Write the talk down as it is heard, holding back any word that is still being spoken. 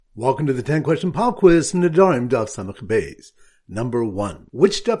Welcome to the 10-question pop quiz in Nedarim Daf Samach Beis. Number 1.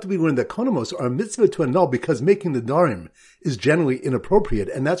 Which daf do we learn that konamos are a mitzvah to annul because making the Nedarim is generally inappropriate,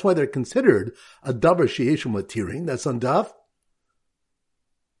 and that's why they're considered a davar sheyeshum latiring? That's on daf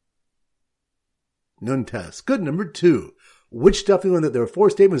Nun Tes. Good. Number 2. Which daf do we learn that there are 4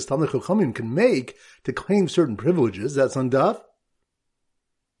 statements Talmid Chachamim can make to claim certain privileges? That's on daf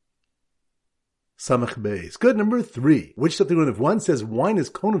Samach Beis. Good. Number 3. Which daf do we learn if one says wine is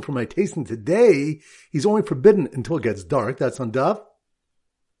kohen for my tasting today, he's only forbidden until it gets dark? That's on daf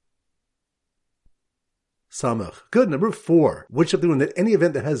Samach. Good. Number 4. Which daf do we learn that any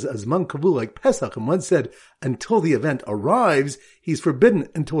event that has a zman kavul like Pesach, and one said until the event arrives, he's forbidden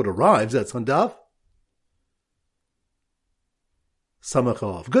until it arrives? That's on daf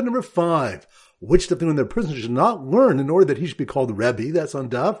Samachov. Good. Number 5. Which daf do we learn that a person should not learn in order that he should be called Rebbe? That's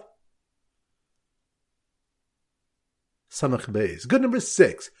on daf Samach Beis. Good. Number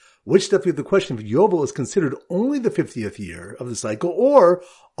 6. Which daf we have the question if Yovel is considered only the 50th year of the cycle or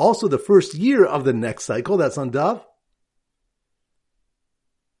also the first year of the next cycle? That's on daf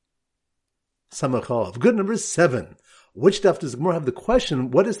Samachov. Good. Number 7. Which daf does the Gemara have the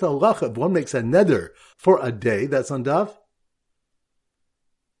question, what is the halacha if one makes a neder for a day? That's on daf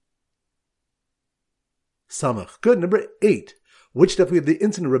Samach. Good. Number 8. Which daf we have the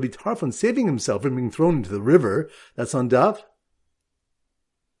incident of Rabbi Tarfon saving himself from being thrown into the river? That's on daf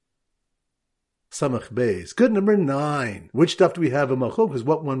Samach Beis. Good. Number 9. Which daf do we have a machok is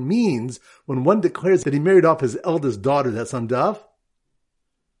what one means when one declares that he married off his eldest daughter? That's on daf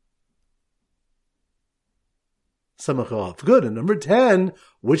Samachov. Good. And number 10.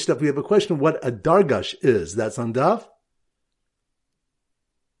 Which daf we have a question what a dargash is? That's on daf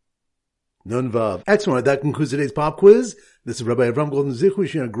Nun Vav. Excellent. That concludes today's pop quiz. This is Rabbi Avram Golden Zich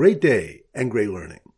wishing you a great day and great learning.